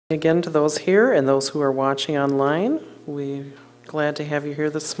Again to those here and those who are watching online, we're glad to have you here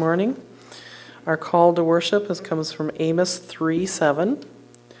this morning. Our call to worship comes from Amos 3:7.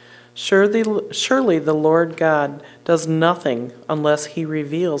 Surely the Lord God does nothing unless he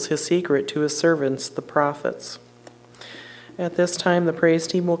reveals his secret to his servants, the prophets. At this time, the praise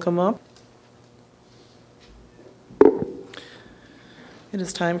team will come up. It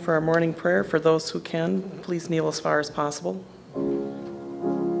is time for our morning prayer. For those who can, please kneel as far as possible.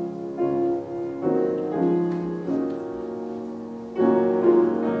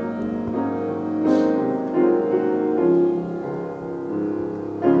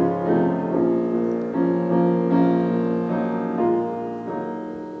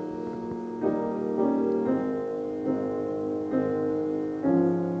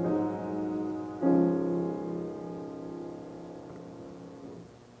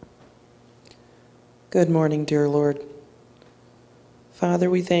 Good morning, dear Lord. Father,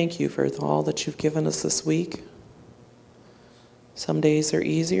 we thank you for all that you've given us this week. Some days are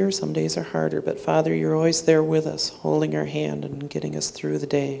easier, some days are harder, but Father, you're always there with us, holding our hand and getting us through the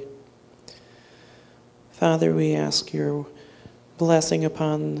day. Father, we ask your blessing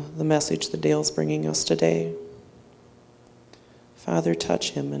upon the message that Dale's bringing us today. Father,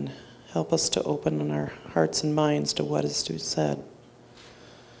 touch him and help us to open our hearts and minds to what is to be said.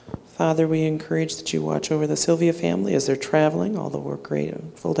 Father, we encourage that you watch over the Sylvia family as they're traveling, although we're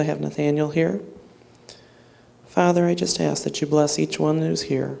grateful to have Nathaniel here. Father, I just ask that you bless each one who's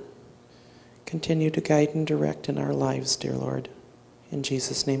here. Continue to guide and direct in our lives, dear Lord. In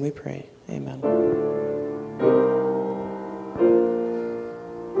Jesus' name we pray. Amen.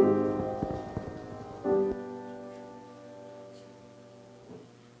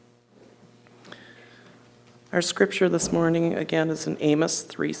 Our scripture this morning, again, is in Amos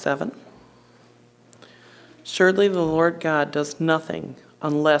 3:7. Surely the Lord God does nothing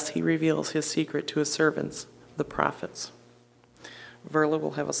unless he reveals his secret to his servants, the prophets. Verla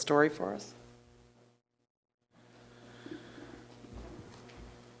will have a story for us.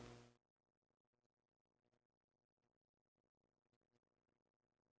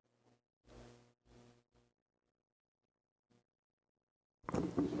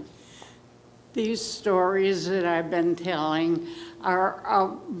 These stories that I've been telling are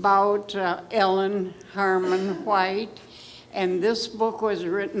about Ellen Harmon White, and this book was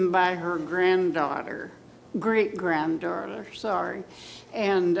written by her great-granddaughter,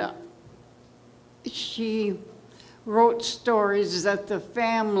 and she wrote stories that the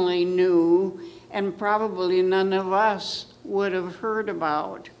family knew and probably none of us would have heard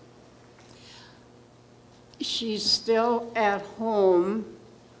about. She's still at home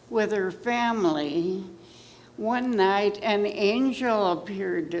with her family. One night, an angel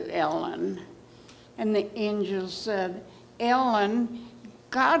appeared to Ellen, and the angel said, "Ellen,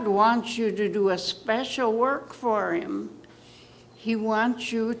 God wants you to do a special work for him. He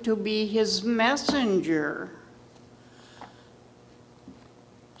wants you to be his messenger."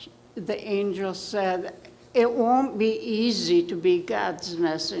 The angel said, "It won't be easy to be God's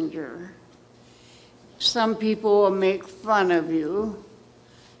messenger. Some people will make fun of you.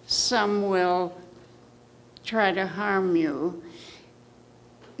 Some will try to harm you.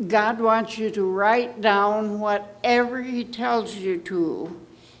 God wants you to write down whatever he tells you to.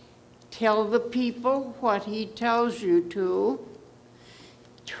 Tell the people what he tells you to.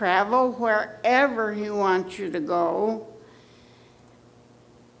 Travel wherever he wants you to go.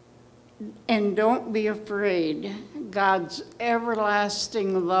 And don't be afraid. God's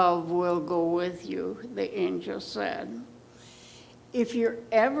everlasting love will go with you," the angel said. "If you're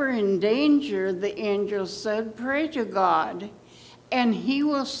ever in danger," the angel said, "pray to God, and he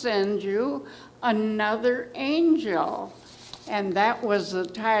will send you another angel." And that was the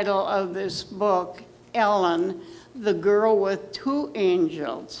title of this book, Ellen, the Girl with Two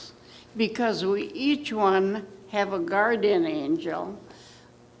Angels, because we each one have a guardian angel.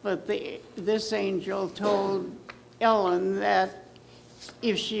 But this angel told Ellen that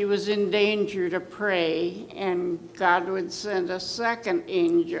if she was in danger to pray, and God would send a second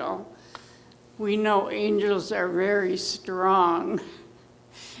angel. We know angels are very strong.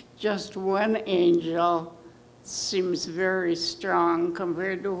 Just one angel seems very strong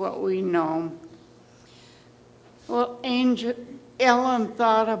compared to what we know. Well, Ellen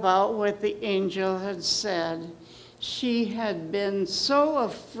thought about what the angel had said. She had been so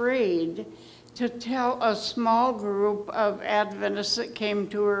afraid to tell a small group of Adventists that came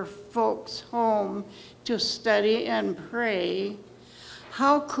to her folks' home to study and pray.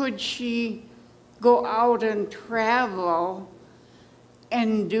 How could she go out and travel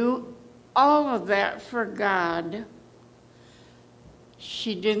and do all of that for God?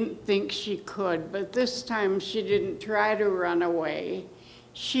 She didn't think she could, but this time she didn't try to run away.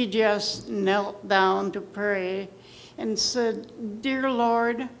 She just knelt down to pray and said, "Dear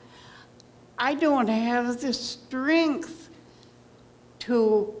Lord, I don't have the strength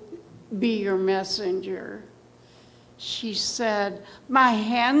to be your messenger." She said, "My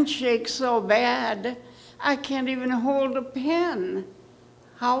hand shakes so bad, I can't even hold a pen.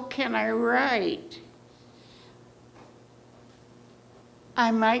 How can I write? I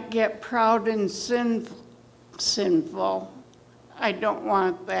might get proud and sinful. I don't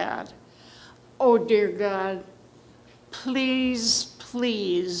want that. Oh, dear God, please,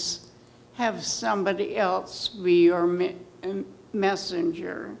 please have somebody else be your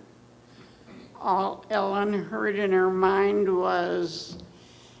messenger." All Ellen heard in her mind was,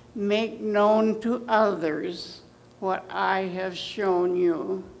 "Make known to others what I have shown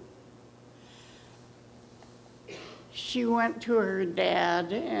you." She went to her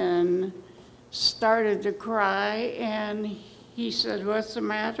dad and started to cry, and he said, "What's the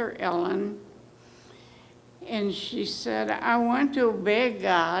matter, Ellen?" And she said, "I want to obey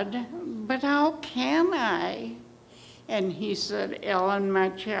God, but how can I?" And he said, "Ellen, my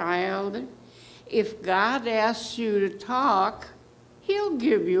child, if God asks you to talk, he'll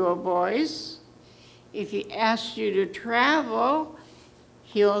give you a voice. If he asks you to travel,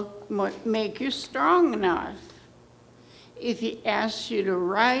 he'll make you strong enough. If he asks you to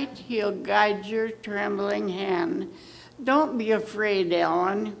write, he'll guide your trembling hand. Don't be afraid,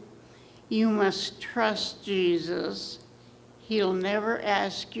 Ellen. You must trust Jesus. He'll never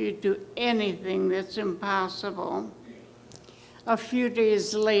ask you to do anything that's impossible." A few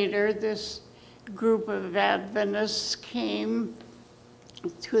days later, this group of Adventists came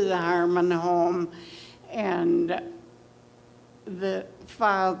to the Harmon home, and the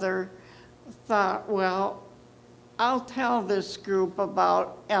father thought, well, I'll tell this group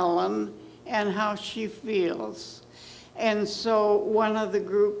about Ellen and how she feels. And so one of the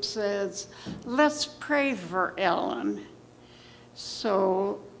group says, "Let's pray for Ellen."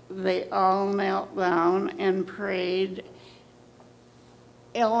 So they all knelt down and prayed.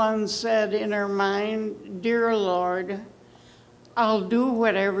 Ellen said in her mind, "Dear Lord, I'll do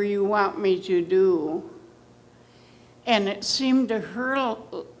whatever you want me to do." And it seemed to her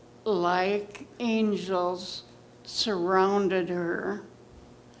like angels surrounded her.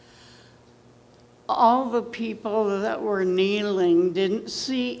 All the people that were kneeling didn't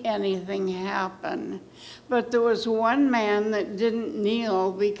see anything happen, but there was one man that didn't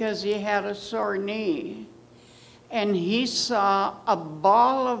kneel because he had a sore knee. And he saw a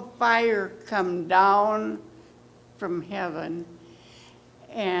ball of fire come down from heaven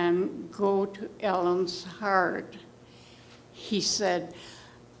and go to Ellen's heart. He said,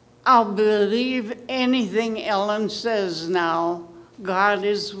 "I'll believe anything Ellen says now. God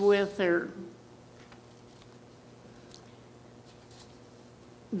is with her."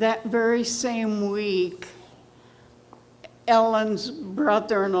 That very same week, Ellen's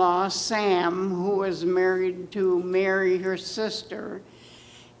brother-in-law, Sam, who was married to Mary, her sister,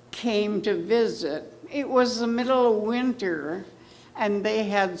 came to visit. It was the middle of winter, and they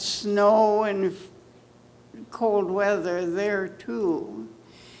had snow and cold weather there too.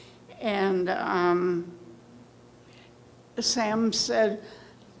 And Sam said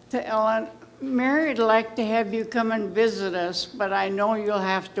to Ellen, "Mary'd like to have you come and visit us, but I know you'll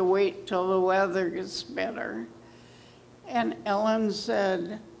have to wait till the weather gets better." And Ellen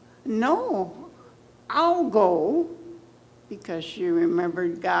said, "No, I'll go," because she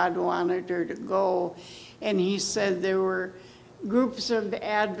remembered God wanted her to go. And he said there were groups of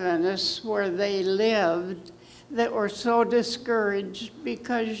Adventists where they lived that were so discouraged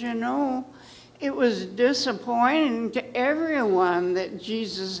because, you know, it was disappointing to everyone that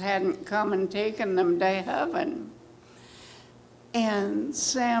Jesus hadn't come and taken them to heaven. And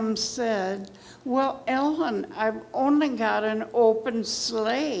Sam said, "Well, Ellen, I've only got an open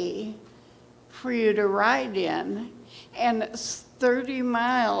sleigh for you to ride in, and it's 30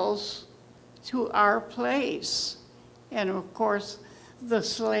 miles to our place." And of course, the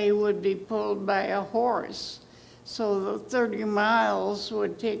sleigh would be pulled by a horse, so the 30 miles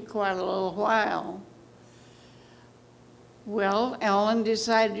would take quite a little while. Well, Ellen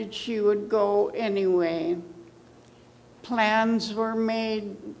decided she would go anyway. Plans were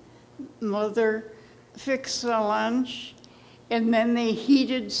made. Mother fixed the lunch, and then they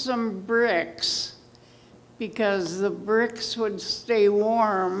heated some bricks because the bricks would stay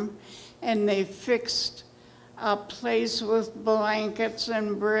warm, and they fixed a place with blankets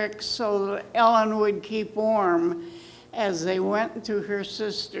and bricks so that Ellen would keep warm as they went to her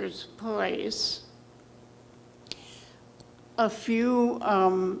sister's place. a few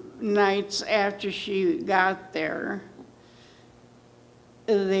nights after she got there,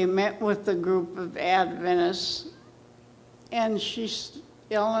 they met with a group of Adventists, and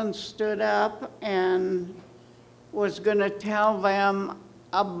Ellen stood up and was going to tell them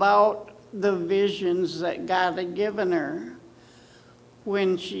about the visions that God had given her.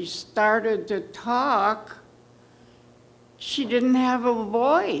 When she started to talk, she didn't have a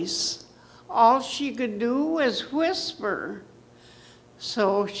voice. All she could do was whisper.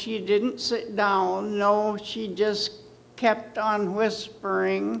 So she didn't sit down. No, she just kept on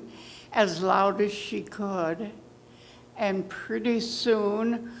whispering as loud as she could. And pretty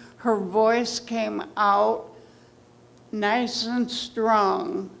soon, her voice came out nice and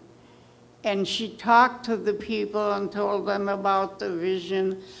strong. And she talked to the people and told them about the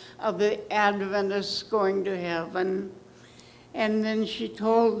vision of the Adventists going to heaven. And then she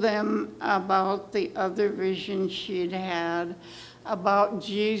told them about the other vision she'd had, about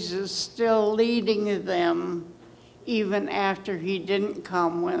Jesus still leading them even after he didn't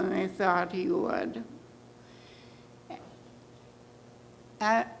come when they thought he would.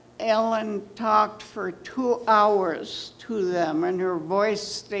 Ellen talked for 2 hours to them, and her voice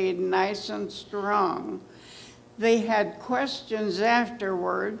stayed nice and strong. They had questions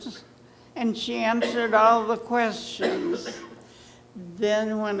afterwards, and she answered all the questions.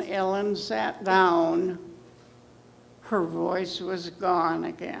 Then when Ellen sat down, her voice was gone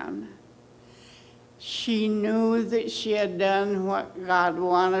again. She knew that she had done what God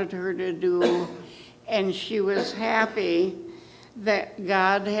wanted her to do, and she was happy that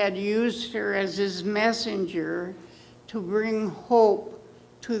God had used her as his messenger to bring hope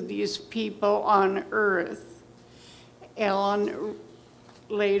to these people on earth. Ellen,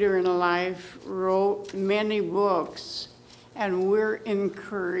 later in life, wrote many books, and we're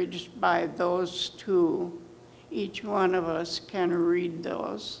encouraged by those too. Each one of us can read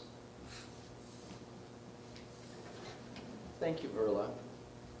those. Thank you, Verla.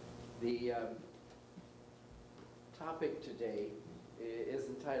 The topic today is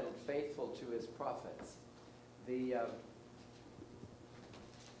entitled Faithful to His Prophets. Do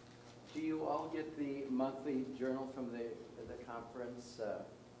you all get the monthly journal from the conference,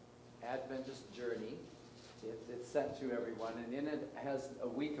 Adventist Journey? It's sent to everyone, and in it has a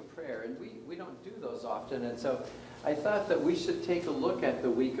week of prayer, and we don't do those often, and so I thought that we should take a look at the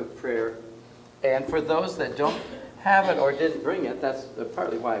week of prayer. And for those that don't have it or didn't bring it, that's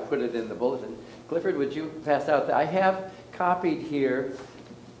partly why I put it in the bulletin. Clifford, would you pass out that? I have copied here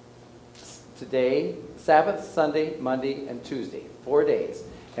today, Sabbath, Sunday, Monday, and Tuesday, 4 days.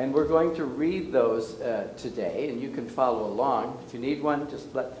 And we're going to read those today, and you can follow along. If you need one,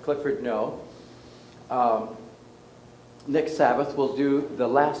 just let Clifford know. Next Sabbath, we'll do the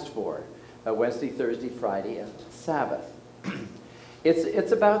last 4, Wednesday, Thursday, Friday, and Sabbath.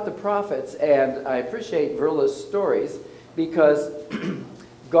 It's about the prophets, and I appreciate Verla's stories because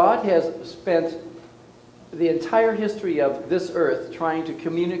God has spent the entire history of this earth trying to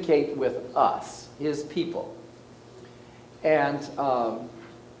communicate with us, his people. And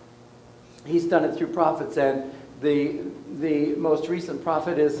he's done it through prophets, and the most recent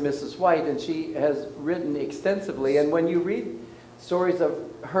prophet is Mrs. White, and she has written extensively. And when you read stories of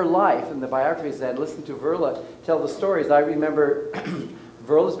her life and the biographies and listen to Verla tell the stories, I remember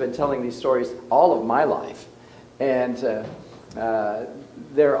Verla's been telling these stories all of my life. And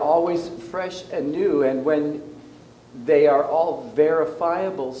they're always fresh and new, and when they are all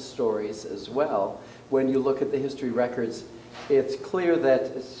verifiable stories as well, when you look at the history records, it's clear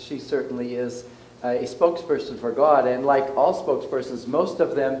that she certainly is a spokesperson for God. And like all spokespersons,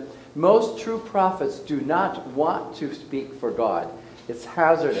 most true prophets do not want to speak for God. It's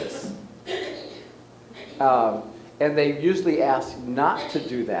hazardous. And they usually ask not to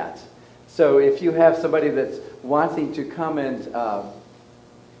do that. So if you have somebody that's wanting to come and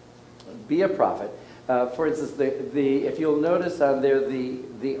be a prophet, for instance, if you'll notice on there,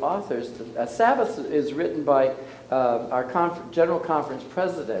 the authors, Sabbath is written by our General Conference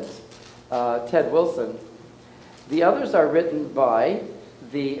President, Ted Wilson. The others are written by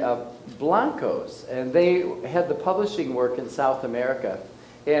the Blancos, and they had the publishing work in South America.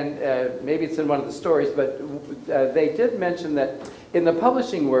 And maybe it's in one of the stories, but they did mention that in the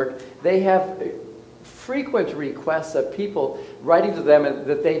publishing work, they have frequent requests of people writing to them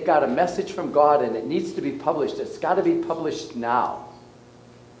that they've got a message from God and it needs to be published. It's got to be published now.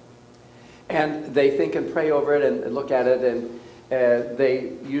 And they think and pray over it and look at it, and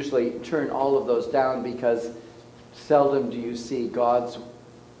they usually turn all of those down because seldom do you see God's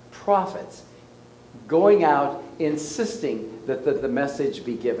prophets going out insisting that the message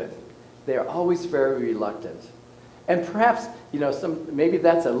be given. They're always very reluctant. And perhaps, maybe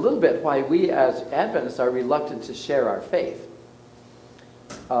that's a little bit why we as Adventists are reluctant to share our faith.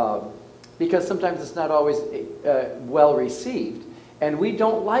 Because sometimes it's not always well received, and we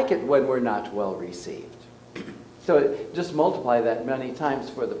don't like it when we're not well received. So just multiply that many times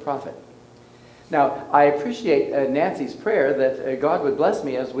for the prophet. Now, I appreciate Nancy's prayer that God would bless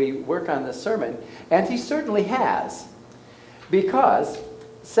me as we work on this sermon, and he certainly has, because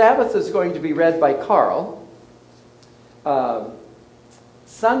Sabbath is going to be read by Carl,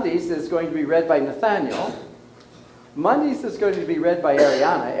 Sundays is going to be read by Nathaniel, Mondays is going to be read by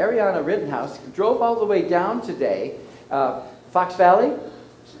Ariana. Ariana Rittenhouse drove all the way down today. Fox Valley?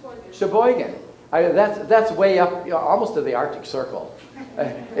 Sheboygan. That's way up, almost to the Arctic Circle.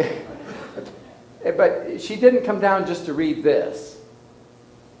 But she didn't come down just to read this.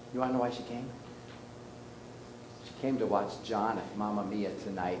 You want to know why she came? She came to watch John at Mamma Mia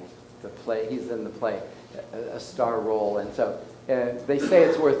tonight. The play, he's in the play, a star role. And so they say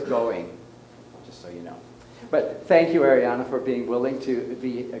it's worth going, just so you know. But thank you, Ariana, for being willing to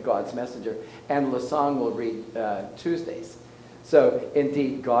be God's messenger. And Lasong will read Tuesdays. So,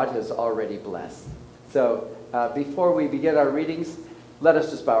 indeed, God has already blessed. So, before we begin our readings, let us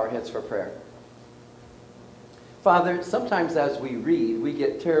just bow our heads for prayer. Father, sometimes as we read, we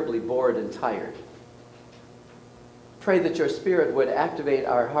get terribly bored and tired. Pray that your Spirit would activate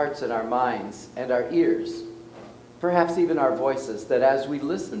our hearts and our minds and our ears, perhaps even our voices, that as we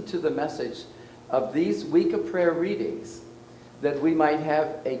listen to the message of these week of prayer readings, that we might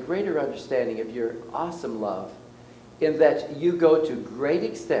have a greater understanding of your awesome love, in that you go to great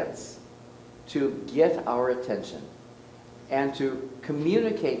extents to get our attention and to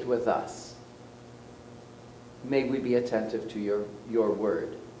communicate with us. May we be attentive to your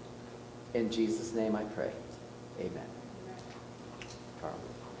word. In Jesus' name I pray. Amen. Carl.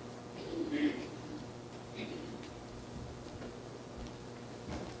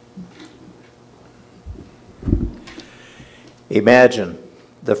 Imagine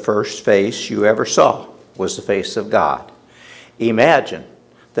the first face you ever saw was the face of God. Imagine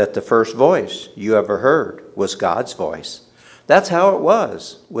that the first voice you ever heard was God's voice. That's how it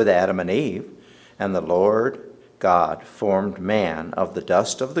was with Adam and Eve. And the Lord God formed man of the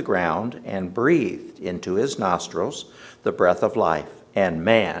dust of the ground and breathed into his nostrils the breath of life, and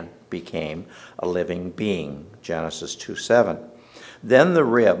man became a living being. Genesis 2:7. Then the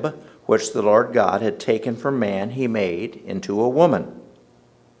rib which the Lord God had taken from man he made into a woman,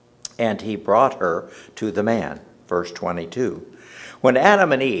 and he brought her to the man. Verse 22. When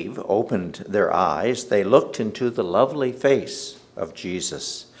Adam and Eve opened their eyes, they looked into the lovely face of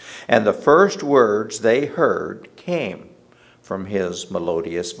Jesus, and the first words they heard came from his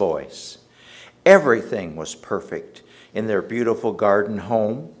melodious voice. Everything was perfect in their beautiful garden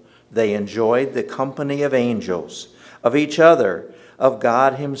home. They enjoyed the company of angels, of each other, of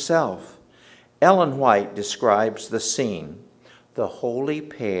God himself. Ellen White describes the scene. The holy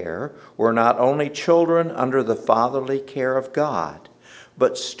pair were not only children under the fatherly care of God,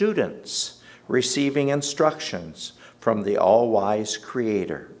 but students receiving instructions from the all-wise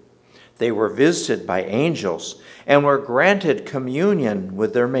Creator. They were visited by angels and were granted communion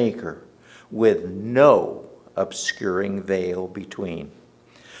with their Maker, with no obscuring veil between.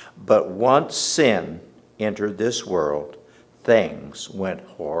 But once sin entered this world, things went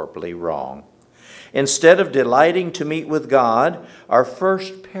horribly wrong. Instead of delighting to meet with God, our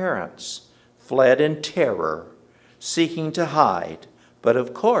first parents fled in terror, seeking to hide. But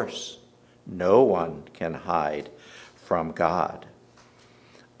of course, no one can hide from God.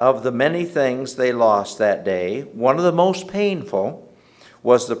 Of the many things they lost that day, one of the most painful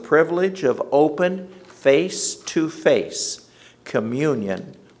was the privilege of open, face-to-face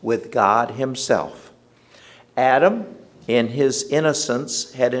communion with God himself. Adam, in his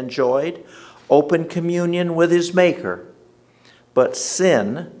innocence, had enjoyed open communion with his Maker, but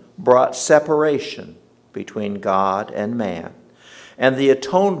sin brought separation between God and man, and the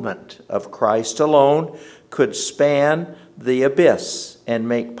atonement of Christ alone could span the abyss and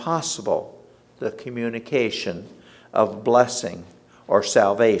make possible the communication of blessing or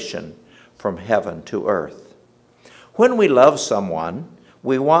salvation from heaven to earth. When we love someone,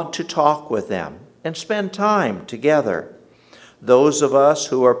 we want to talk with them and spend time together. Those of us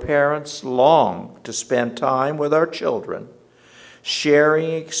who are parents long to spend time with our children,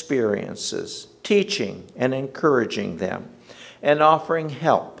 sharing experiences, teaching and encouraging them, and offering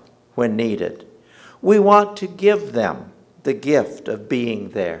help when needed. We want to give them the gift of being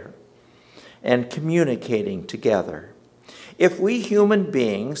there and communicating together. If we human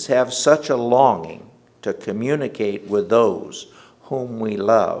beings have such a longing to communicate with those whom we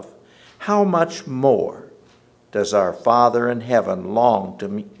love, how much more does our Father in heaven long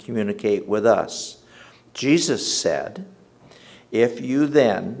to communicate with us. Jesus said, "If you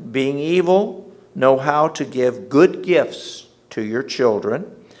then, being evil, know how to give good gifts to your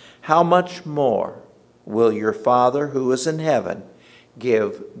children, how much more will your Father who is in heaven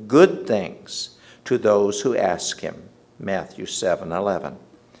give good things to those who ask him?" Matthew 7:11.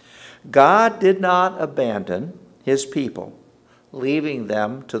 God did not abandon his people, leaving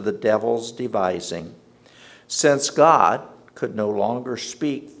them to the devil's devising. Since God could no longer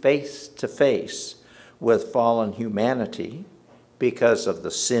speak face to face with fallen humanity because of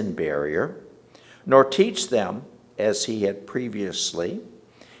the sin barrier, nor teach them as he had previously,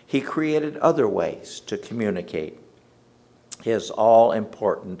 he created other ways to communicate his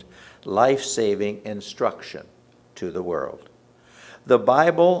all-important, life-saving instruction to the world. The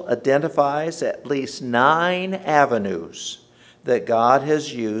Bible identifies at least 9 avenues that God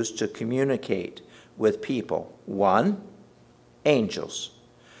has used to communicate with people. 1, angels.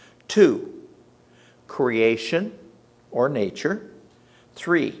 2, creation or nature.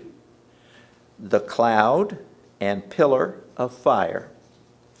 3, the cloud and pillar of fire.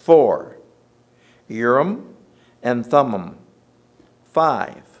 4, Urim and Thummim.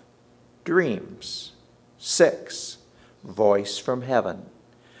 5, dreams. 6, voice from heaven.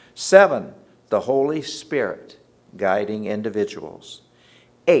 7, the Holy Spirit guiding individuals.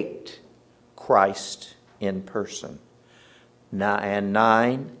 8, Christ in person. And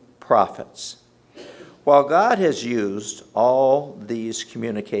 9, prophets. While God has used all these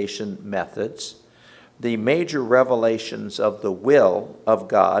communication methods, the major revelations of the will of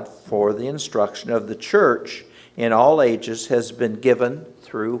God for the instruction of the church in all ages has been given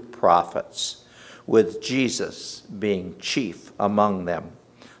through prophets, with Jesus being chief among them.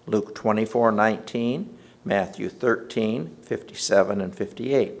 Luke 24:19, Matthew 13:57 and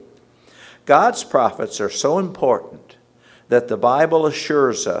 58. God's prophets are so important that the Bible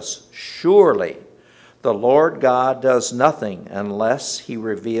assures us, surely the Lord God does nothing unless he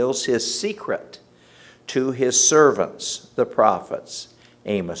reveals his secret to his servants, the prophets.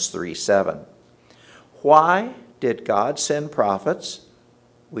 Amos 3:7. Why did God send prophets?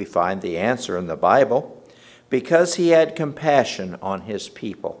 We find the answer in the Bible. Because he had compassion on his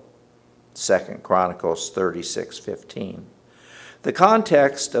people. 2 Chronicles 36:15. The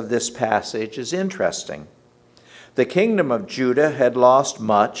context of this passage is interesting. The kingdom of Judah had lost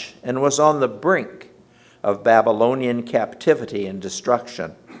much and was on the brink of Babylonian captivity and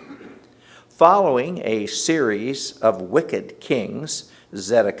destruction. Following a series of wicked kings,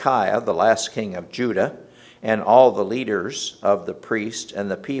 Zedekiah, the last king of Judah, and all the leaders of the priests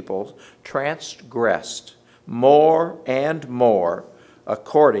and the people transgressed more and more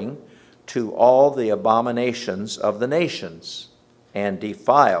according to all the abominations of the nations, and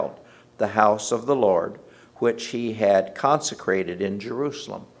defiled the house of the Lord, which he had consecrated in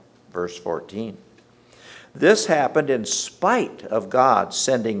Jerusalem. Verse 14. This happened in spite of God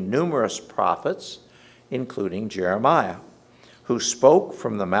sending numerous prophets, including Jeremiah, who spoke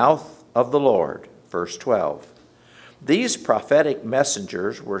from the mouth of the Lord. Verse 12. These prophetic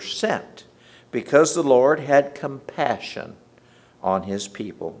messengers were sent because the Lord had compassion on his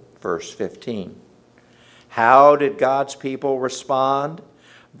people. Verse 15. How did God's people respond?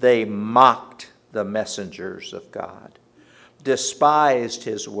 They mocked the messengers of God, despised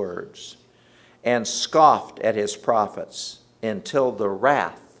his words, and scoffed at his prophets until the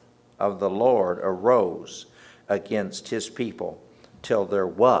wrath of the Lord arose against his people, till there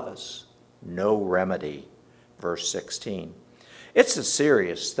was no remedy. Verse 16. It's a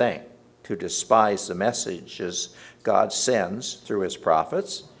serious thing to despise the messages God sends through his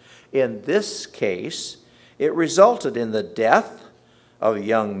prophets. In this case, it resulted in the death of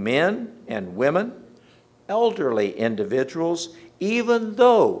young men and women, elderly individuals, even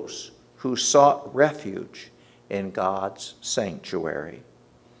those who sought refuge in God's sanctuary.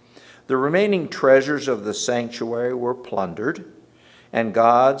 The remaining treasures of the sanctuary were plundered, and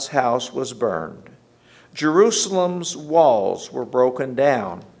God's house was burned. Jerusalem's walls were broken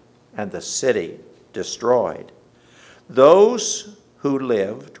down, and the city destroyed. Those who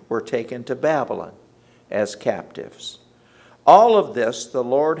lived were taken to Babylon as captives. All of this the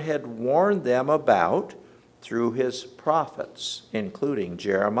Lord had warned them about through his prophets, including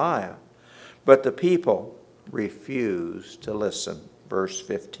Jeremiah. But the people refused to listen. Verse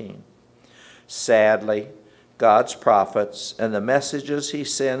 15. Sadly, God's prophets and the messages he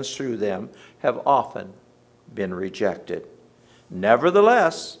sends through them have often been rejected.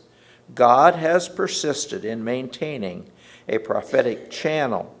 Nevertheless, God has persisted in maintaining a prophetic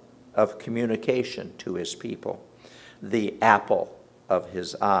channel of communication to his people, the apple of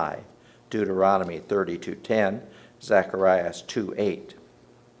his eye, Deuteronomy 32:10, Zechariah 2:8.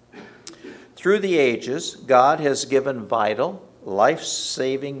 Through the ages, God has given vital,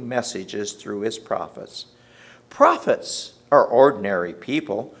 life-saving messages through his prophets. Prophets are ordinary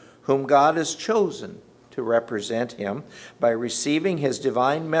people whom God has chosen to represent him by receiving his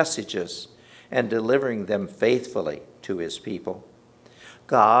divine messages and delivering them faithfully to his people.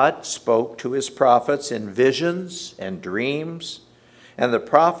 God spoke to his prophets in visions and dreams, and the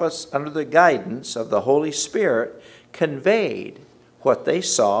prophets, under the guidance of the Holy Spirit, conveyed what they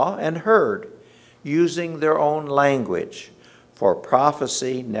saw and heard, using their own language, for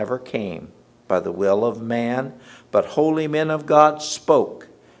prophecy never came by the will of man, but holy men of God spoke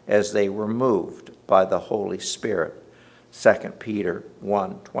as they were moved by the Holy Spirit. 2 Peter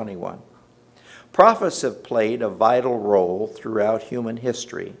 1:21. Prophets have played a vital role throughout human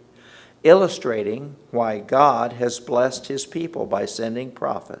history, illustrating why God has blessed his people by sending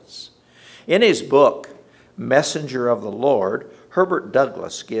prophets. In his book, Messenger of the Lord, Herbert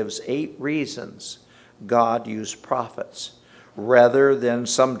Douglas gives 8 reasons God used prophets, rather than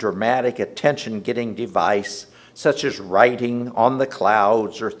some dramatic attention-getting device such as writing on the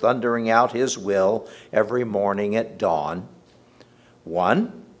clouds or thundering out his will every morning at dawn.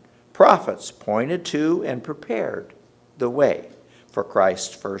 1. Prophets pointed to and prepared the way for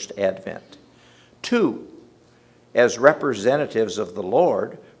Christ's first advent. 2. As representatives of the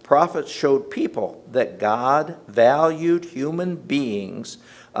Lord, prophets showed people that God valued human beings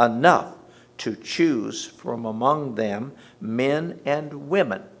enough to choose from among them men and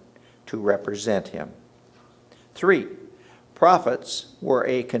women to represent him. 3. Prophets were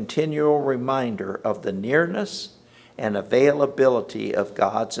a continual reminder of the nearness and availability of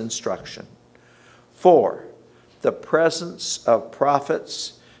God's instruction. 4. The presence of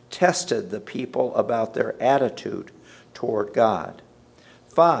prophets tested the people about their attitude toward God.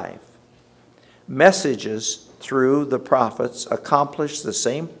 5. Messages through the prophets accomplished the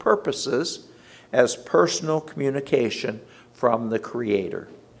same purposes as personal communication from the Creator.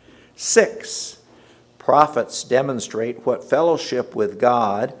 6. Prophets demonstrate what fellowship with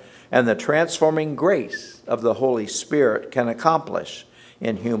God and the transforming grace of the Holy Spirit can accomplish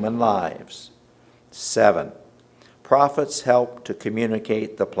in human lives. 7. Prophets help to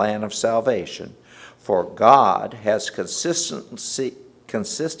communicate the plan of salvation, for God has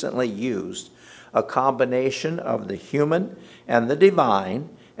consistently used a combination of the human and the divine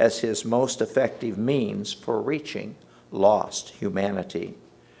as his most effective means for reaching lost humanity.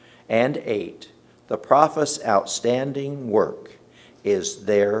 And 8. The prophets' outstanding work is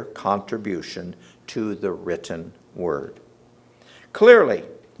their contribution to the written word. Clearly,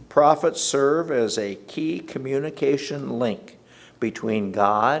 prophets serve as a key communication link between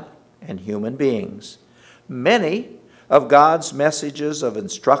God and human beings. Many of God's messages of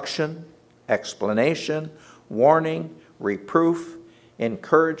instruction, explanation, warning, reproof,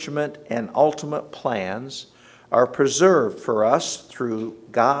 encouragement, and ultimate plans are preserved for us through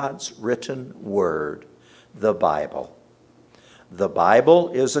God's written word, the Bible. The Bible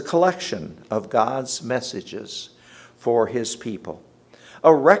is a collection of God's messages for his people,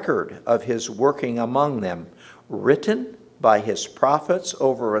 a record of his working among them, written by his prophets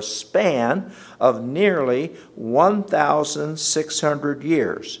over a span of nearly 1,600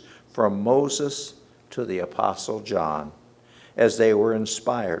 years, from Moses to the Apostle John, as they were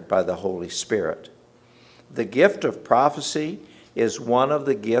inspired by the Holy Spirit. The gift of prophecy is one of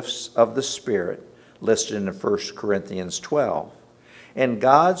the gifts of the Spirit listed in 1 Corinthians 12. And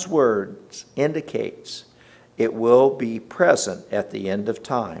God's word indicates it will be present at the end of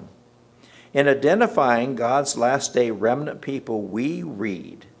time. In identifying God's last day remnant people, we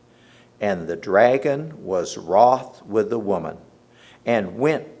read, "And the dragon was wroth with the woman, and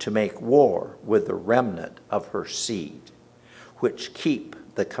went to make war with the remnant of her seed, which keep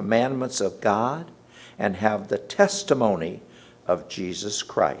the commandments of God and have the testimony of Jesus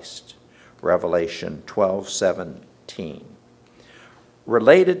Christ." Revelation 12:17.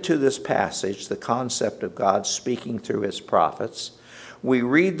 Related to this passage, the concept of God speaking through his prophets, we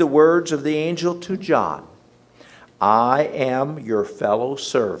read the words of the angel to John, "I am your fellow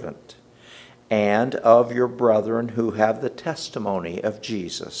servant and of your brethren who have the testimony of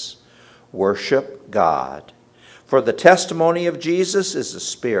Jesus. Worship God. For the testimony of Jesus is the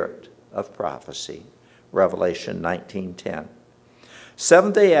spirit of prophecy." Revelation 19:10.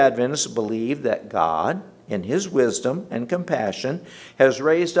 Seventh-day Adventists believe that God, in his wisdom and compassion, has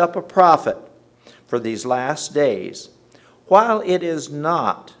raised up a prophet for these last days. While it is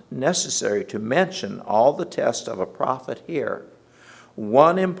not necessary to mention all the tests of a prophet here,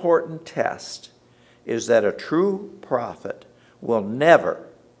 one important test is that a true prophet will never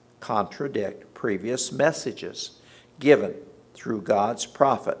contradict previous messages given through God's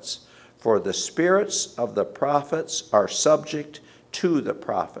prophets, for the spirits of the prophets are subject to the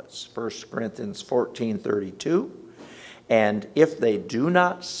prophets. 1 Corinthians 14:32. And if they do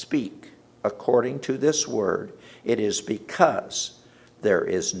not speak according to this word, it is because there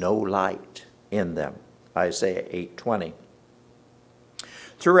is no light in them. Isaiah 8:20.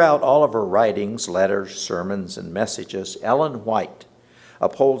 Throughout all of her writings, letters, sermons, and messages, Ellen White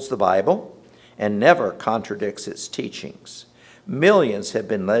upholds the Bible and never contradicts its teachings. Millions have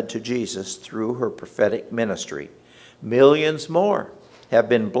been led to Jesus through her prophetic ministry. Millions more have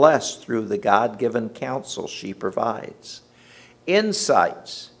been blessed through the God-given counsel she provides.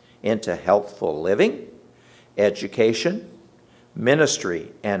 Insights into healthful living, education,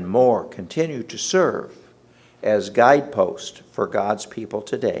 ministry, and more continue to serve as guideposts for God's people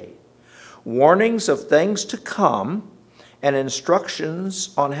today. Warnings of things to come and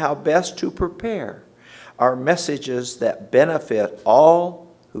instructions on how best to prepare are messages that benefit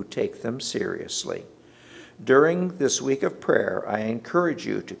all who take them seriously. During this week of prayer, I encourage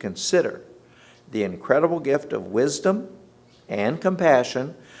you to consider the incredible gift of wisdom and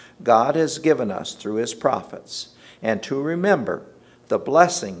compassion God has given us through his prophets, and to remember the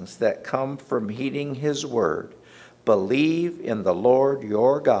blessings that come from heeding his word. Believe in the Lord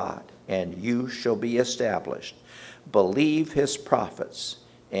your God, and you shall be established. Believe his prophets,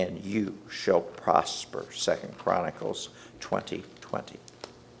 and you shall prosper. 2 Chronicles 20:20.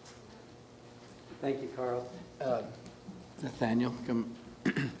 Thank you, Carl. Nathaniel, come.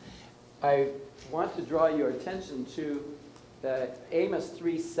 I want to draw your attention to Amos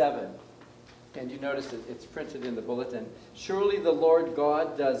 3:7. And you notice it's printed in the bulletin. Surely the Lord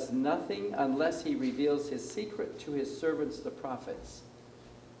God does nothing unless he reveals his secret to his servants, the prophets.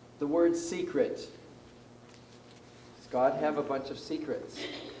 The word secret. Does God have a bunch of secrets?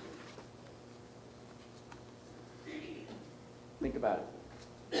 Think about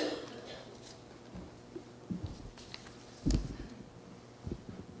it.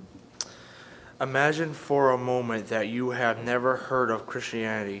 Imagine for a moment that you have never heard of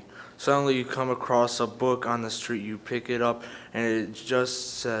Christianity. Suddenly you come across a book on the street, you pick it up, and it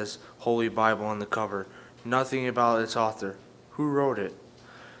just says Holy Bible on the cover. Nothing about its author. Who wrote it?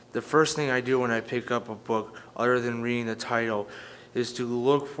 The first thing I do when I pick up a book, other than reading the title, is to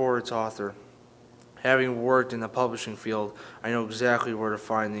look for its author. Having worked in the publishing field, I know exactly where to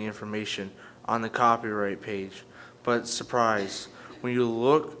find the information on the copyright page. But surprise, when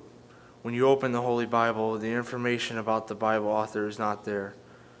you open the Holy Bible, the information about the Bible author is not there.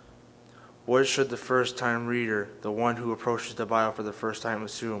 What should the first-time reader, the one who approaches the Bible for the first time,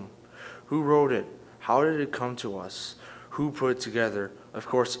 assume? Who wrote it? How did it come to us? Who put it together? Of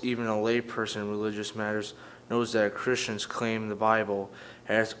course, even a layperson in religious matters knows that Christians claim the Bible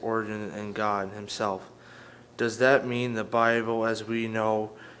has origin in God himself. Does that mean the Bible as we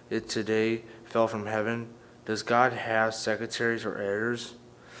know it today fell from heaven? Does God have secretaries or editors?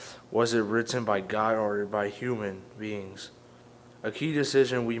 Was it written by God or by human beings? A key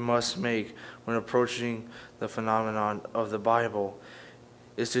decision we must make when approaching the phenomenon of the Bible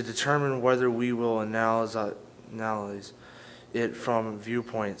is to determine whether we will analyze it from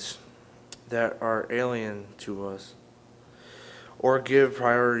viewpoints that are alien to us, or give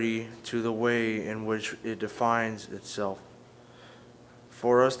priority to the way in which it defines itself.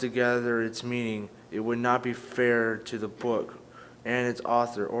 For us to gather its meaning, it would not be fair to the book and its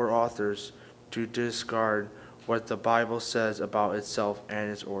author or authors to discard what the Bible says about itself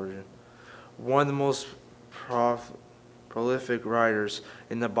and its origin. One of the most prolific writers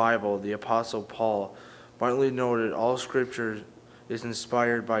in the Bible, the Apostle Paul, bluntly noted all Scripture is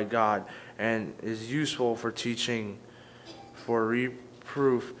inspired by God and is useful for teaching, for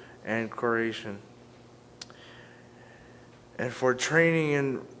reproof and correction, and for training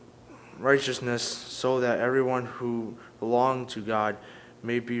in righteousness, so that everyone who belongs to God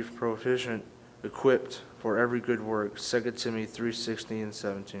may be proficient, equipped for every good work. 2 Timothy 3:16 and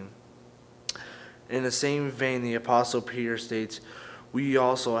 17. In the same vein, the Apostle Peter states, we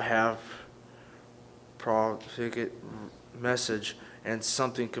also have prophetic message and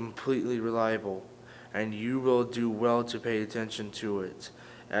something completely reliable, and you will do well to pay attention to it,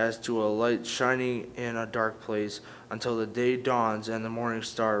 as to a light shining in a dark place until the day dawns and the morning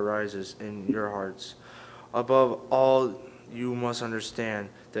star rises in your hearts. Above all, you must understand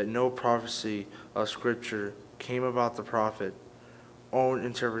that no prophecy of Scripture came about the prophet's own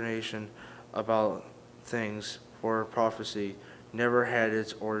interpretation about things, for prophecy never had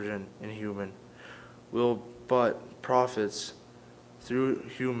its origin in human will, but prophets through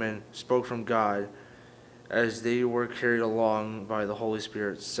human spoke from God as they were carried along by the Holy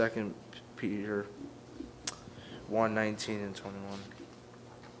Spirit. 2 Peter 1:19 and 21.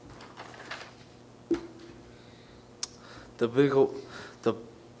 The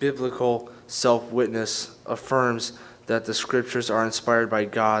biblical self-witness affirms that the scriptures are inspired by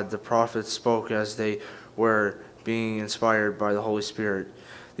God. The prophets spoke as they were being inspired by the Holy Spirit.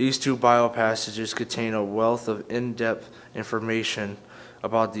 These two Bible passages contain a wealth of in-depth information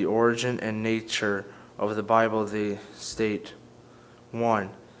about the origin and nature of the Bible. They state, 1.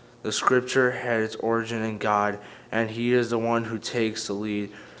 The scripture had its origin in God, and He is the one who takes the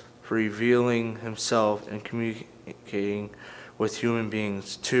lead for revealing Himself and communicating with human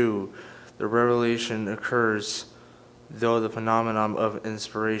beings. 2. The revelation occurs through the phenomenon of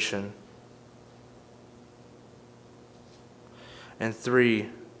inspiration. And 3.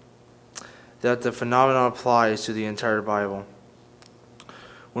 That the phenomenon applies to the entire Bible.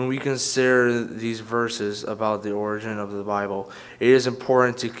 When we consider these verses about the origin of the Bible, it is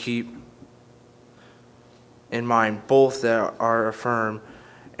important to keep in mind both that are affirmed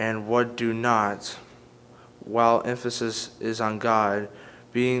and what do not. While emphasis is on God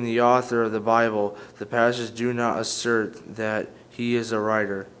being the author of the Bible, the passages do not assert that He is the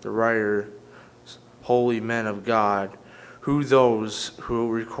writer. The writers, holy men of God, those who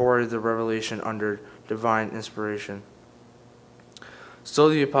recorded the revelation under divine inspiration. So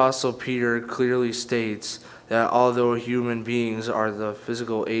the Apostle Peter clearly states that although human beings are the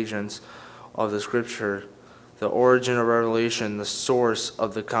physical agents of the Scripture, the origin of revelation, the source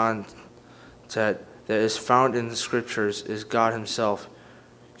of the content that is found in the Scriptures, is God Himself.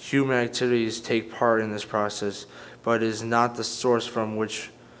 Human activities take part in this process, but it is not the source from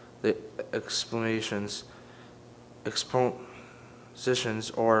which the expositions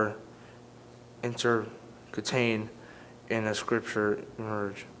or contained in a scripture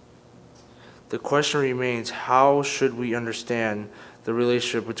emerge. The question remains, how should we understand the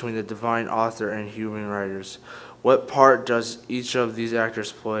relationship between the divine author and human writers? What part does each of these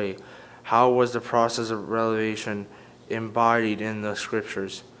actors play? How was the process of revelation embodied in the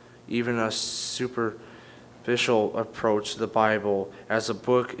scriptures? Even a superficial approach to the Bible as a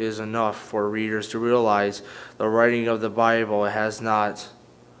book is enough for readers to realize the writing of the Bible has not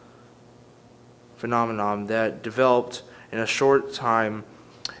phenomenon that developed in a short time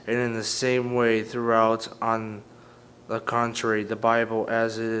and in the same way throughout. On the contrary, the Bible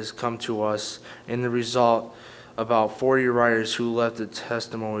as it has come to us in the result about 40 writers who left the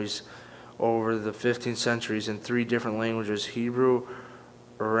testimonies over the 15 centuries in 3 different languages, Hebrew,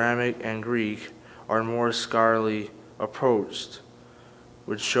 Aramaic, and Greek, are more scholarly approached,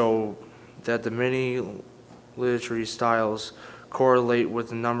 which show that the many literary styles correlate with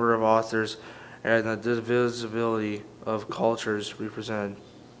the number of authors and the divisibility of cultures represented.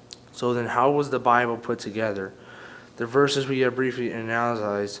 So then, how was the Bible put together? The verses we have briefly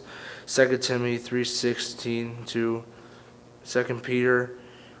analyzed, 2 Timothy 3:16 to 2 Peter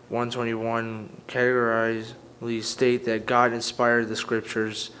 1:21, categorically state that God inspired the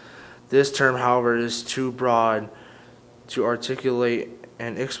Scriptures. This term, however, is too broad to articulate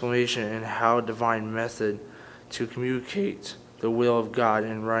an explanation in how divine method to communicate the will of God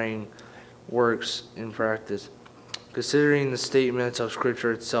in writing works in practice. Considering the statements of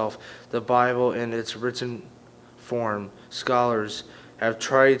Scripture itself, the Bible in its written form, scholars have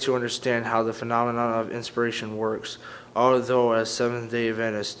tried to understand how the phenomenon of inspiration works. Although as Seventh-day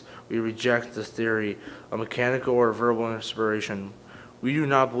Adventists, we reject the theory of mechanical or verbal inspiration, we do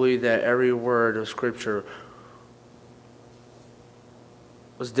not believe that every word of Scripture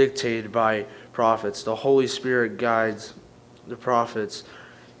was dictated by prophets. The Holy Spirit guides the prophets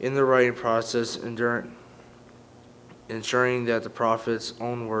in the writing process, ensuring that the prophets'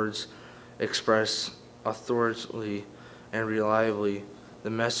 own words express authoritatively and reliably the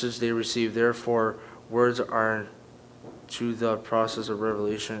message they receive. Therefore, words are to the process of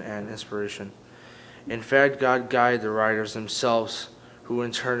revelation and inspiration. In fact, God guided the writers themselves, who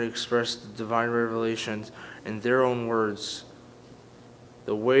in turn expressed the divine revelations in their own words.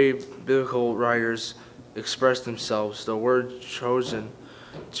 The way biblical writers express themselves, the word chosen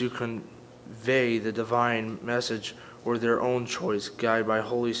to convey the divine message were their own choice, guided by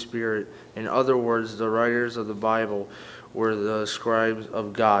Holy Spirit. In other words, the writers of the Bible were the scribes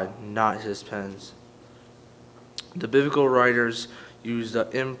of God, not His pens. The biblical writers used the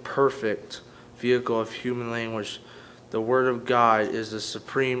imperfect vehicle of human language. The Word of God is the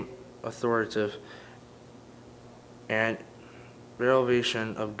supreme authoritative and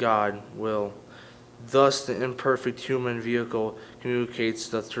revelation of God will. Thus, the imperfect human vehicle communicates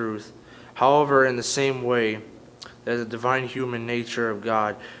the truth. However, in the same way that the divine human nature of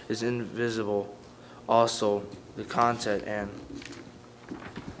God is invisible, also the content and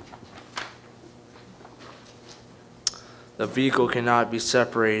the vehicle cannot be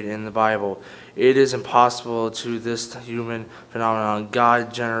separated in the Bible. It is impossible to this human phenomenon.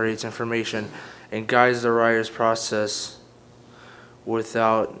 God generates information and guides the writer's process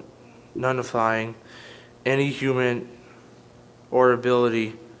without nullifying any human or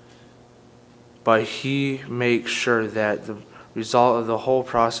ability, but he makes sure that the result of the whole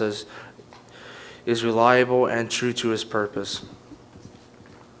process is reliable and true to his purpose.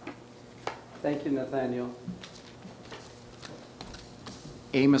 Thank you, Nathaniel.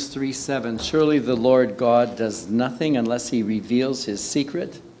 Amos 3:7, surely the Lord God does nothing unless he reveals his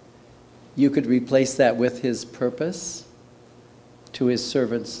secret. You could replace that with his purpose to his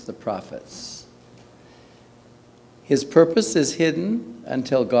servants, the prophets. His purpose is hidden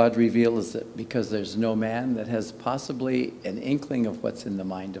until God reveals it, because there's no man that has possibly an inkling of what's in the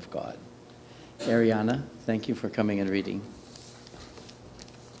mind of God. Ariana, thank you for coming and reading.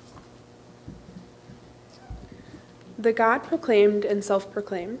 The God Proclaimed and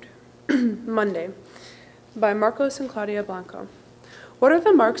Self-Proclaimed, Monday, by Marcos and Claudia Blanco. What are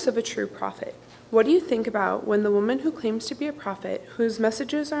the marks of a true prophet? What do you think about when the woman who claims to be a prophet, whose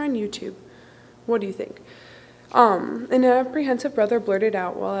messages are on YouTube, what do you think? An apprehensive brother blurted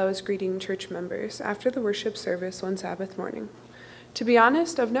out while I was greeting church members after the worship service one Sabbath morning. To be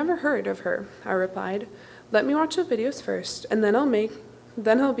honest, I've never heard of her, I replied. Let me watch the videos first, and then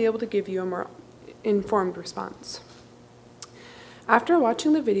I'll be able to give you a more informed response. After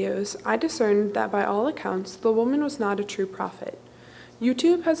watching the videos, I discerned that by all accounts, the woman was not a true prophet.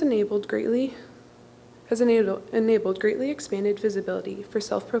 YouTube has enabled greatly expanded visibility for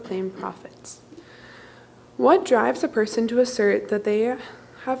self-proclaimed prophets. What drives a person to assert that they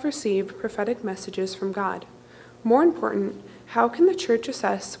have received prophetic messages from God? More important, how can the church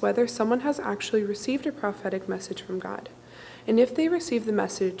assess whether someone has actually received a prophetic message from God? And if they receive the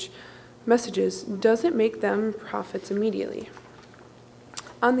messages, does it make them prophets immediately?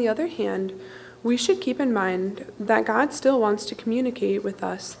 On the other hand, we should keep in mind that God still wants to communicate with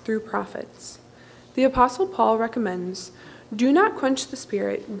us through prophets. The Apostle Paul recommends, do not quench the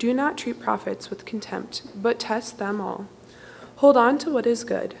spirit, do not treat prophets with contempt, but test them all. Hold on to what is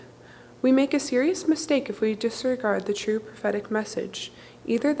good. We make a serious mistake if we disregard the true prophetic message,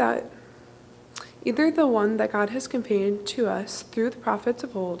 either the one that God has conveyed to us through the prophets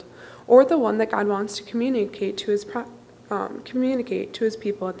of old, or the one that God wants to communicate to his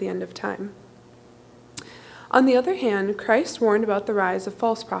people at the end of time. On the other hand, Christ warned about the rise of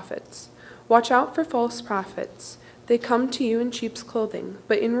false prophets. Watch out for false prophets. They come to you in sheep's clothing,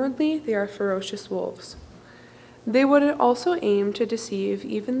 but inwardly they are ferocious wolves. They would also aim to deceive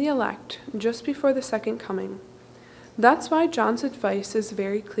even the elect just before the second coming. That's why John's advice is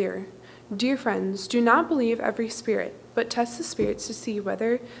very clear. Dear friends, do not believe every spirit, but test the spirits to see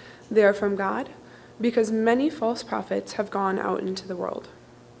whether they are from God, because many false prophets have gone out into the world.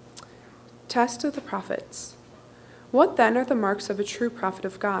 Test of the prophets. What then are the marks of a true prophet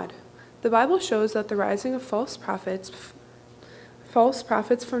of God? The Bible shows that the rising of false prophets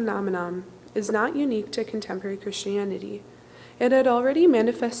phenomenon is not unique to contemporary Christianity. It had already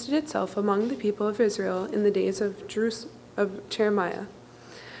manifested itself among the people of Israel in the days of Jeremiah.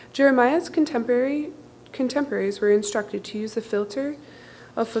 Jeremiah's contemporaries were instructed to use the filter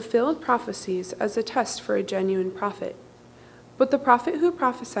of fulfilled prophecies as a test for a genuine prophet. But the prophet who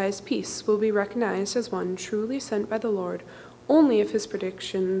prophesies peace will be recognized as one truly sent by the Lord only if his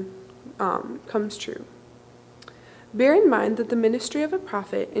prediction comes true. Bear in mind that the ministry of a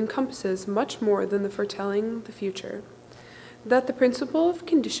prophet encompasses much more than the foretelling the future. That the principle of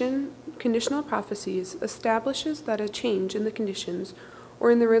conditional prophecies establishes that a change in the conditions or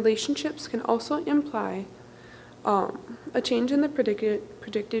in the relationships can also imply a change in the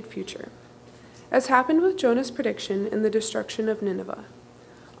predicted future, as happened with Jonah's prediction in the destruction of Nineveh.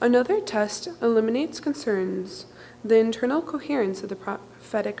 Another test eliminates concerns the internal coherence of the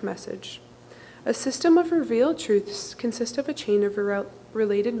prophetic message. A system of revealed truths consists of a chain of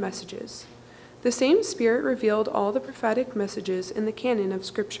related messages. The same Spirit revealed all the prophetic messages in the canon of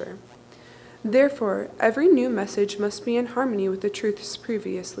Scripture. Therefore, every new message must be in harmony with the truths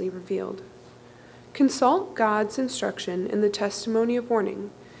previously revealed. Consult God's instruction in the testimony of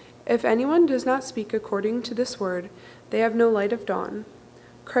warning. If anyone does not speak according to this word, they have no light of dawn.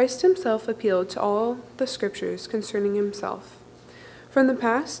 Christ himself appealed to all the Scriptures concerning himself. From the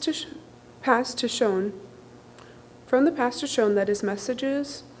past to shown that his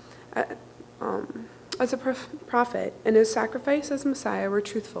messages as a prophet and his sacrifice as Messiah were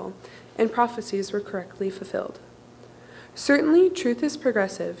truthful, and prophecies were correctly fulfilled. Certainly, truth is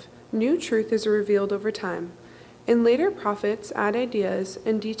progressive. New truth is revealed over time, and later prophets add ideas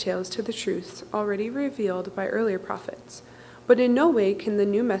and details to the truths already revealed by earlier prophets, but in no way can the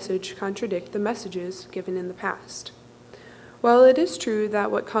new message contradict the messages given in the past. While it is true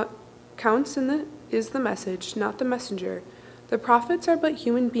that what counts is the message, not the messenger, the prophets are but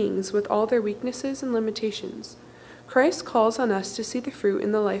human beings with all their weaknesses and limitations. Christ calls on us to see the fruit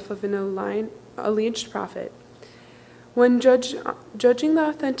in the life of an alleged prophet. When judging the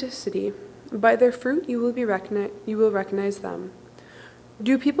authenticity, by their fruit you will recognize them.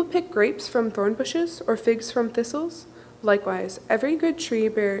 Do people pick grapes from thorn bushes or figs from thistles? Likewise, every good tree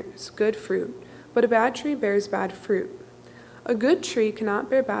bears good fruit, but a bad tree bears bad fruit. A good tree cannot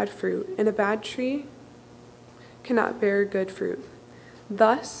bear bad fruit, and a bad tree cannot bear good fruit.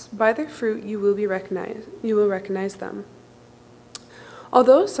 Thus, by their fruit you will recognize them.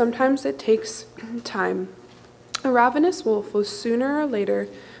 Although sometimes it takes time, a ravenous wolf will sooner or later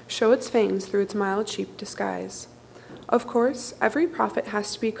show its fangs through its mild sheep disguise. Of course, every prophet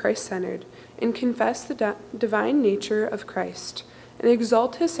has to be Christ-centered and confess the divine nature of Christ and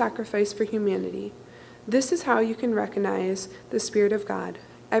exalt his sacrifice for humanity. This is how you can recognize the Spirit of God.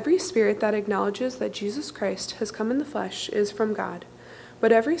 Every spirit that acknowledges that Jesus Christ has come in the flesh is from God,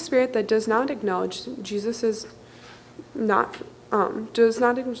 but every spirit that does not acknowledge Jesus is not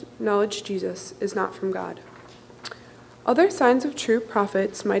from God. Other signs of true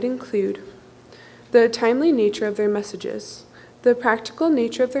prophets might include the timely nature of their messages, the practical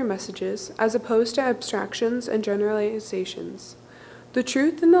nature of their messages, as opposed to abstractions and generalizations, the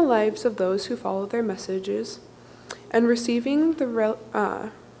truth in the lives of those who follow their messages, and receiving the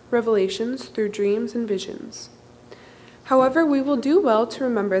revelations through dreams and visions. However, we will do well to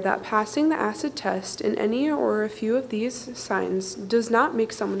remember that passing the acid test in any or a few of these signs does not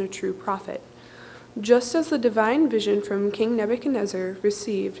make someone a true prophet. Just as the divine vision from King Nebuchadnezzar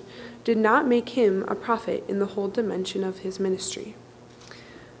received did not make him a prophet in the whole dimension of his ministry.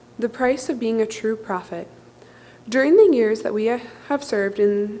 The price of being a true prophet. During the years that we have served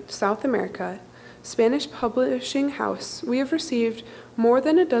in South America, Spanish Publishing House, we have received more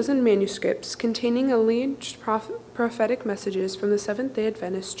than a dozen manuscripts containing alleged prophetic messages from the Seventh-day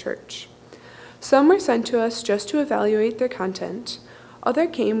Adventist Church. Some were sent to us just to evaluate their content. Others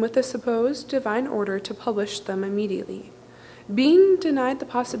came with a supposed divine order to publish them immediately. Being denied the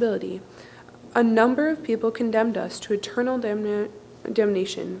possibility, a number of people condemned us to eternal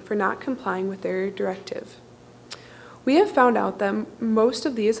damnation for not complying with their directive. We have found out that most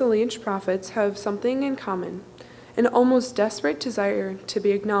of these alleged prophets have something in common, an almost desperate desire to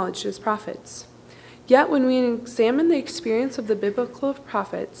be acknowledged as prophets. Yet when we examine the experience of the biblical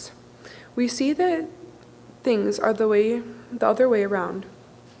prophets, we see that things are the other way around.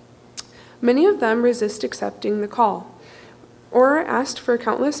 Many of them resist accepting the call, or are asked for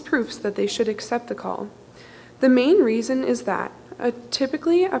countless proofs that they should accept the call. The main reason is that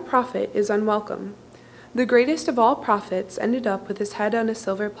typically a prophet is unwelcome. The greatest of all prophets ended up with his head on a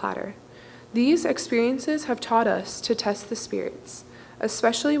silver platter. These experiences have taught us to test the spirits,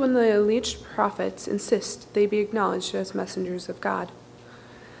 especially when the alleged prophets insist they be acknowledged as messengers of God.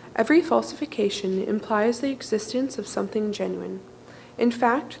 Every falsification implies the existence of something genuine. In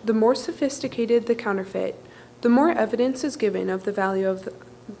fact, the more sophisticated the counterfeit, the more evidence is given of the value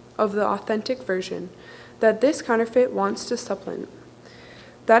of the authentic version that this counterfeit wants to supplant.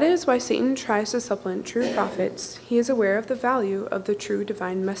 That is why Satan tries to supplant true prophets. He is aware of the value of the true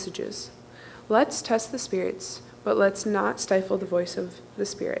divine messages. Let's test the spirits, but let's not stifle the voice of the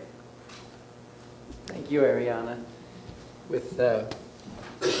Spirit. Thank you, Ariana.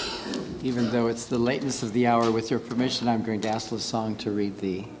 Even though it's the lateness of the hour, with your permission, I'm going to ask LaSong to read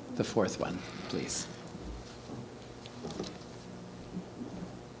the fourth one, please.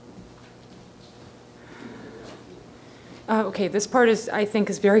 Okay, this part I think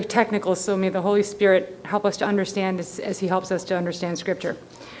is very technical, so may the Holy Spirit help us to understand as he helps us to understand Scripture.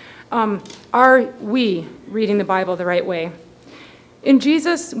 Are we reading the Bible the right way? In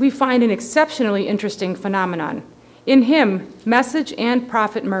Jesus, we find an exceptionally interesting phenomenon. In him, message and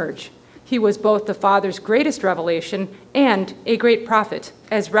prophet merge. He was both the Father's greatest revelation and a great prophet,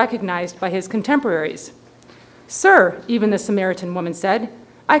 as recognized by his contemporaries. "Sir," even the Samaritan woman said,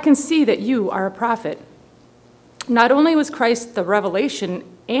 "I can see that you are a prophet." Not only was Christ the revelation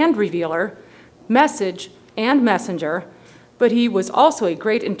and revealer, message and messenger, but he was also a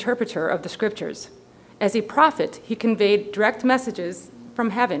great interpreter of the Scriptures. As a prophet, he conveyed direct messages from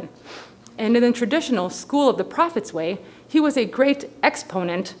heaven. And in the traditional school of the prophet's way, he was a great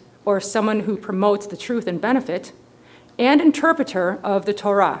exponent, or someone who promotes the truth and benefit, and interpreter of the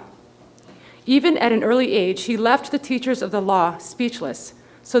Torah. Even at an early age, he left the teachers of the law speechless,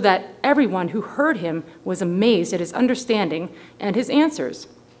 so that everyone who heard him was amazed at his understanding and his answers.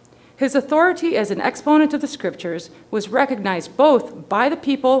 His authority as an exponent of the Scriptures was recognized both by the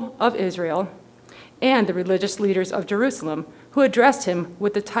people of Israel and the religious leaders of Jerusalem, who addressed him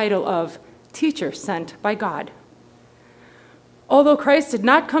with the title of Teacher Sent by God. Although Christ did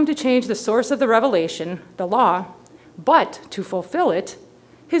not come to change the source of the revelation, the law, but to fulfill it,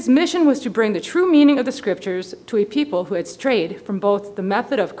 his mission was to bring the true meaning of the Scriptures to a people who had strayed from both the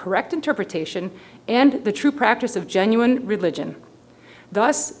method of correct interpretation and the true practice of genuine religion.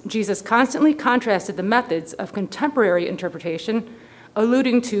 Thus, Jesus constantly contrasted the methods of contemporary interpretation,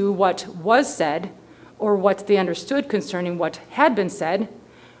 alluding to what was said, or what they understood concerning what had been said,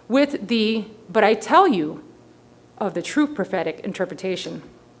 with the "but I tell you" of the true prophetic interpretation.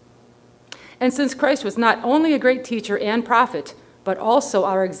 And since Christ was not only a great teacher and prophet, but also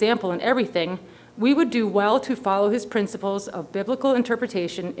our example in everything, we would do well to follow his principles of biblical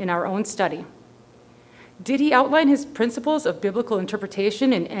interpretation in our own study. Did he outline his principles of biblical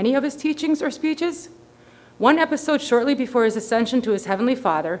interpretation in any of his teachings or speeches? One episode shortly before his ascension to his heavenly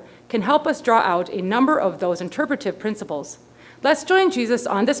Father can help us draw out a number of those interpretive principles. Let's join Jesus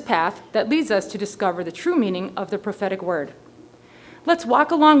on this path that leads us to discover the true meaning of the prophetic word. Let's walk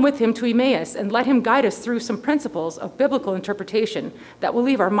along with him to Emmaus and let him guide us through some principles of biblical interpretation that will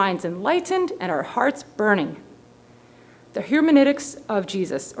leave our minds enlightened and our hearts burning. The hermeneutics of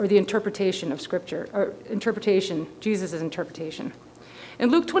Jesus, or the interpretation of Scripture, or interpretation, Jesus' interpretation. In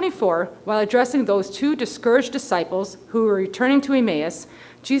Luke 24, while addressing those two discouraged disciples who were returning to Emmaus,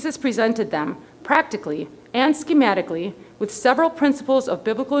 Jesus presented them practically and schematically with several principles of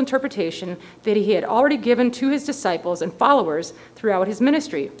biblical interpretation that he had already given to his disciples and followers throughout his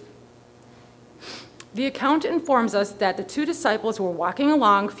ministry. The account informs us that the two disciples were walking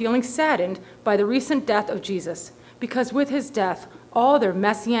along feeling saddened by the recent death of Jesus, because with his death, all their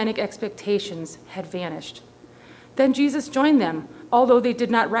messianic expectations had vanished. Then Jesus joined them, although they did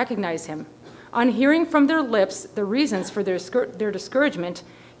not recognize him. On hearing from their lips the reasons for their discouragement,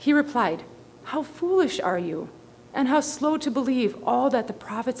 he replied, "How foolish are you, and how slow to believe all that the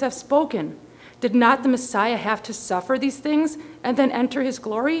prophets have spoken? Did not the Messiah have to suffer these things and then enter his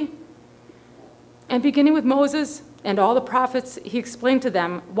glory?" And beginning with Moses and all the prophets, he explained to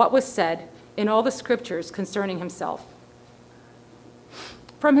them what was said in all the Scriptures concerning himself.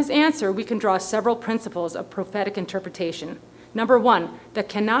 From his answer, we can draw several principles of prophetic interpretation. Number one, the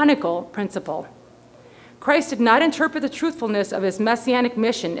canonical principle. Christ did not interpret the truthfulness of his messianic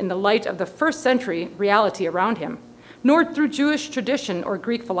mission in the light of the first century reality around him, nor through Jewish tradition or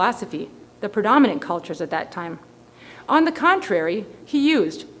Greek philosophy, the predominant cultures at that time. On the contrary, he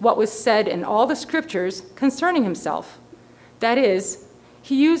used what was said in all the Scriptures concerning himself. That is,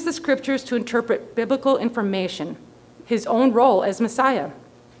 he used the Scriptures to interpret biblical information, his own role as Messiah.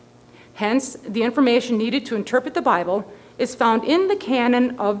 Hence, the information needed to interpret the Bible is found in the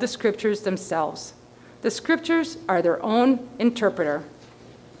canon of the Scriptures themselves. The Scriptures are their own interpreter.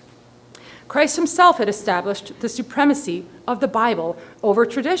 Christ himself had established the supremacy of the Bible over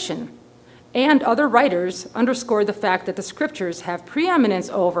tradition, and other writers underscored the fact that the Scriptures have preeminence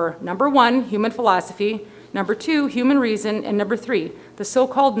over, number one, human philosophy, number two, human reason, and number three, the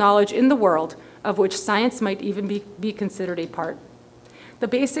so-called knowledge in the world, of which science might even be considered a part. The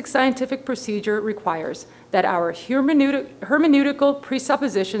basic scientific procedure requires that our hermeneutical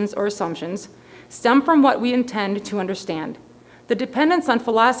presuppositions or assumptions stem from what we intend to understand. The dependence on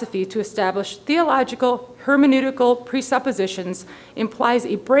philosophy to establish theological hermeneutical presuppositions implies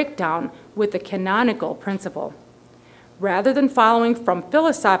a breakdown with the canonical principle. Rather than following from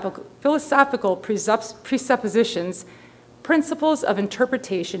philosophical presuppositions, principles of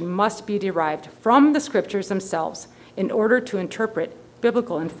interpretation must be derived from the Scriptures themselves in order to interpret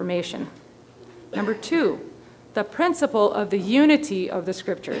biblical information. Number two, the principle of the unity of the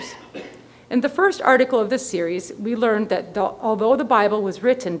Scriptures. In the first article of this series, we learned that although the Bible was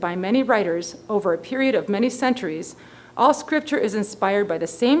written by many writers over a period of many centuries, all Scripture is inspired by the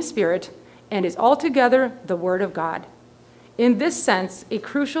same Spirit and is altogether the Word of God. In this sense, a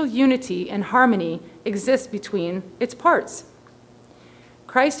crucial unity and harmony exists between its parts.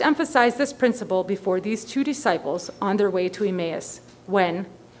 Christ emphasized this principle before these two disciples on their way to Emmaus, when,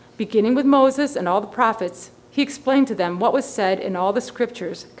 beginning with Moses and all the prophets, he explained to them what was said in all the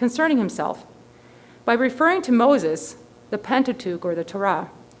Scriptures concerning himself. By referring to Moses, the Pentateuch or the Torah,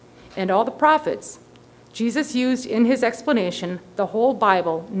 and all the prophets, Jesus used in his explanation the whole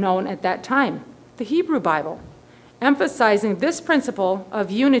Bible known at that time, the Hebrew Bible, emphasizing this principle of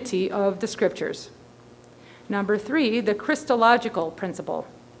unity of the Scriptures. Number three, the Christological principle.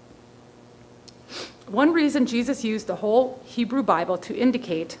 One reason Jesus used the whole Hebrew Bible to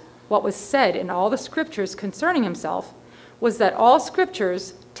indicate what was said in all the scriptures concerning himself was that all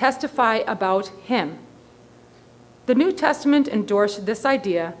scriptures testify about him. The New Testament endorsed this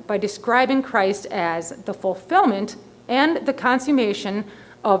idea by describing Christ as the fulfillment and the consummation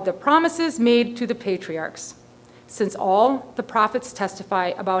of the promises made to the patriarchs, since all the prophets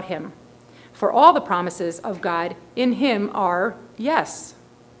testify about him. For all the promises of God in him are yes.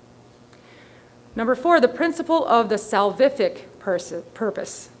 Number 4, the principle of the salvific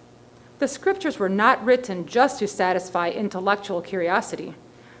purpose. The scriptures were not written just to satisfy intellectual curiosity,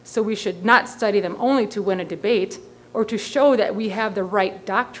 so we should not study them only to win a debate or to show that we have the right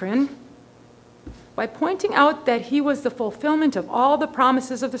doctrine. By pointing out that he was the fulfillment of all the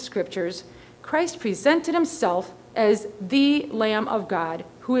promises of the scriptures, Christ presented himself as the Lamb of God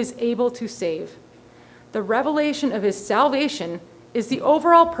who is able to save. The revelation of his salvation is the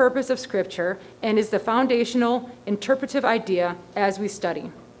overall purpose of Scripture and is the foundational interpretive idea as we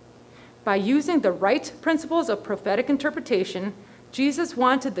study. By using the right principles of prophetic interpretation, Jesus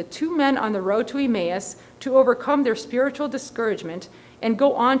wanted the two men on the road to Emmaus to overcome their spiritual discouragement and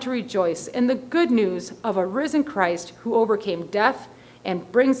go on to rejoice in the good news of a risen Christ who overcame death and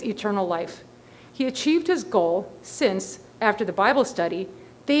brings eternal life. He achieved his goal since, after the Bible study,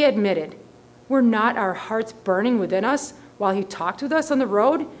 they admitted, "Were not our hearts burning within us while he talked with us on the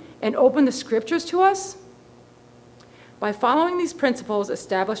road and opened the scriptures to us?" By following these principles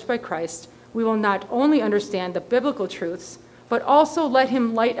established by Christ, we will not only understand the biblical truths, but also let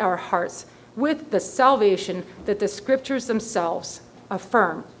him light our hearts with the salvation that the scriptures themselves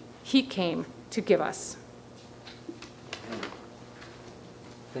affirm he came to give us.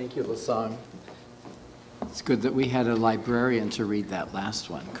 Thank you, Lasong. It's good that we had a librarian to read that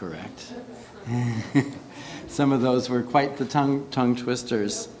last one, correct? Some of those were quite the tongue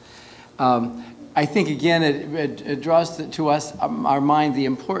twisters. I think, again, it draws to us, our mind, the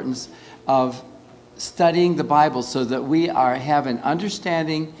importance of studying the Bible so that we have an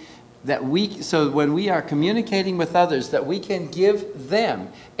understanding so when we are communicating with others, that we can give them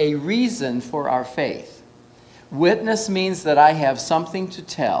a reason for our faith. Witness means that I have something to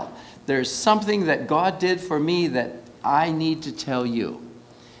tell. There's something that God did for me that I need to tell you.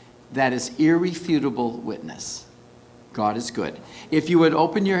 That is irrefutable witness. God is good. If you would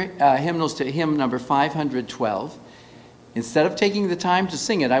open your hymnals to hymn number 512, instead of taking the time to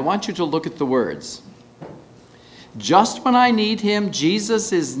sing it, I want you to look at the words. Just when I need him,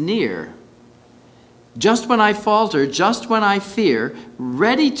 Jesus is near. Just when I falter, just when I fear,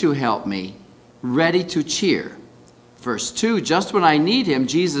 ready to help me, ready to cheer. Verse 2, just when I need him,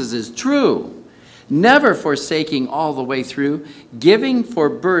 Jesus is true, never forsaking all the way through, giving for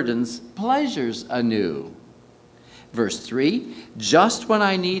burdens pleasures anew. Verse 3, just when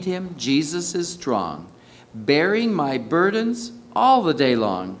I need him, Jesus is strong, bearing my burdens all the day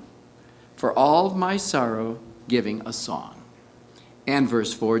long, for all of my sorrow giving a song. And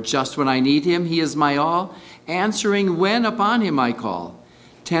verse 4, just when I need him, he is my all, answering when upon him I call,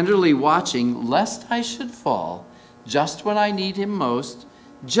 tenderly watching lest I should fall, just when I need him most,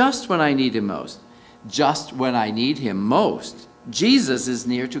 just when I need him most, just when I need him most. Jesus is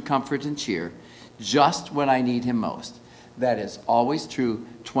near to comfort and cheer, just when I need him most. That is always true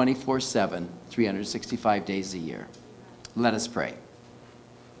 24/7, 365 days a year. Let us pray.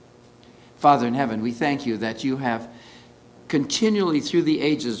 Father in heaven, we thank you that you have continually through the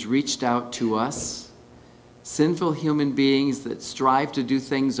ages reached out to us, sinful human beings that strive to do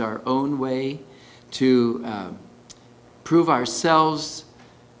things our own way, to prove ourselves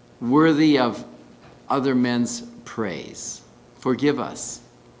worthy of other men's praise. Forgive us.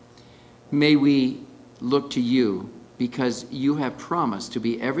 May we look to you because you have promised to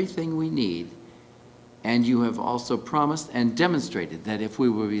be everything we need, and you have also promised and demonstrated that if we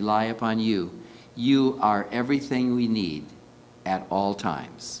will rely upon you, you are everything we need at all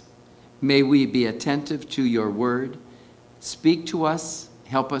times. May we be attentive to your word. Speak to us,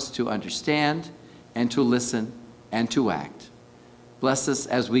 help us to understand and to listen and to act. Bless us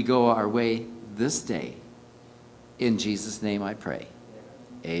as we go our way this day. In Jesus' name I pray.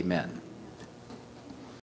 Amen.